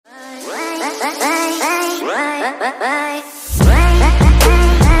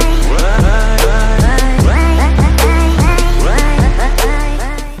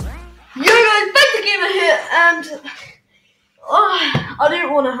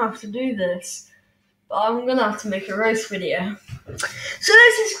have to do this. But I'm gonna have to make a roast video. So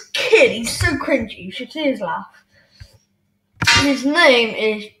there's this kid, he's so cringy, you should see his laugh. His name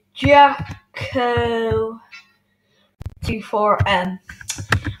is Jacko24m.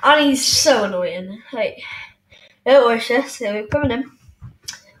 And he's so annoying. Like, don't watch this, we're coming in.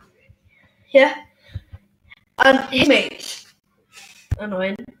 Yeah. And his mates.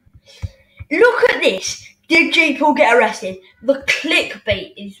 Annoying. Look at this. Did J. Paul get arrested? The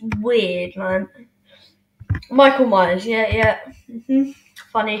clickbait is weird, man. Michael Myers, yeah.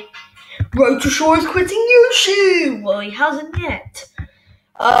 Funny. Road to Shore is quitting YouTube. Well, he hasn't yet.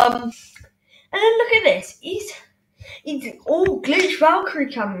 And then look at this. He's all glitch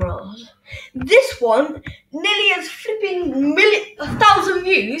Valkyrie cameras. This one nearly has flipping 1,000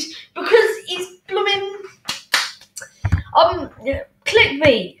 views because he's blooming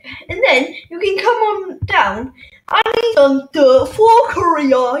clickbait. And then you can come on down and he's on Dirt for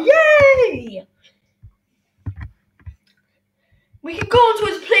Korea. Yay! We can go onto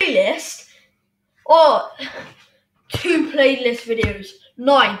his playlist. Oh, 2 playlist videos.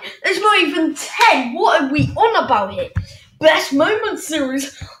 9. There's not even 10. What are we on about here? Best moment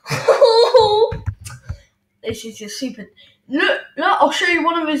series. This is just stupid. Look, I'll show you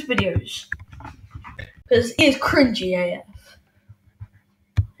one of his videos. Because he is cringy AF.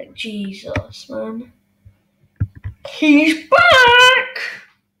 Like, Jesus, man. He's back!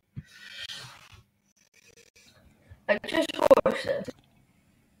 I just watched this.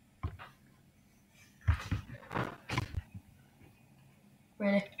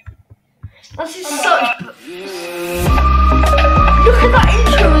 Really? That's just such. Look at that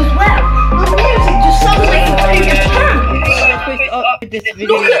intro as well. The music just sounds like a previous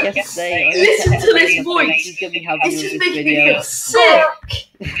Look at listen to this voice. It's just making me feel sick.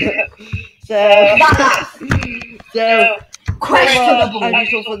 So questionable.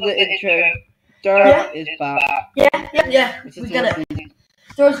 As you saw from the intro, Dirt is back. Yeah. We get it.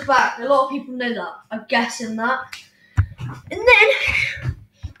 Dirt's back. A lot of people know that. I'm guessing that. And then,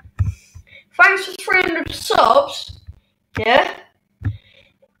 thanks for 300 subs, yeah?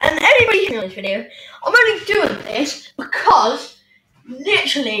 And anybody here on this video, I'm only doing this because,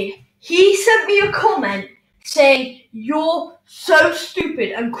 literally, he sent me a comment saying, you're so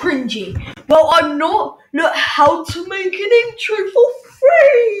stupid and cringy. Well, I'm not. Look how to make an intro for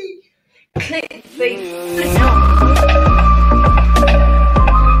free. Click Facebook.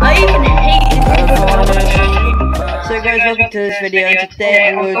 I even hate it. So guys, welcome to this video, and today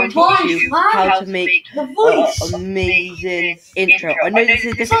I'm going to teach you how to make an amazing intro. I know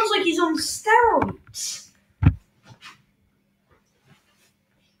this sounds like he's on steroids.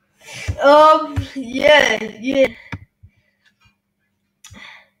 Yeah.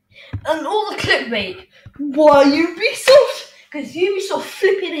 And all the clickbait. Why Ubisoft? Because Ubisoft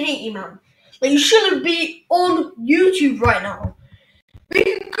flipping hate you, man. Like, you shouldn't be on YouTube right now. We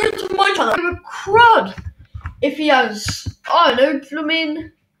can go to my channel and give a crud. If he has, I don't know, I mean,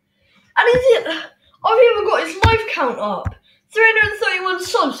 and I've even got his live count up. 331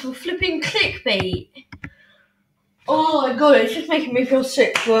 subs for flipping clickbait. Oh my god, it's just making me feel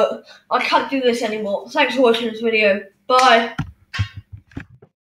sick, but I can't do this anymore. Thanks for watching this video. Bye.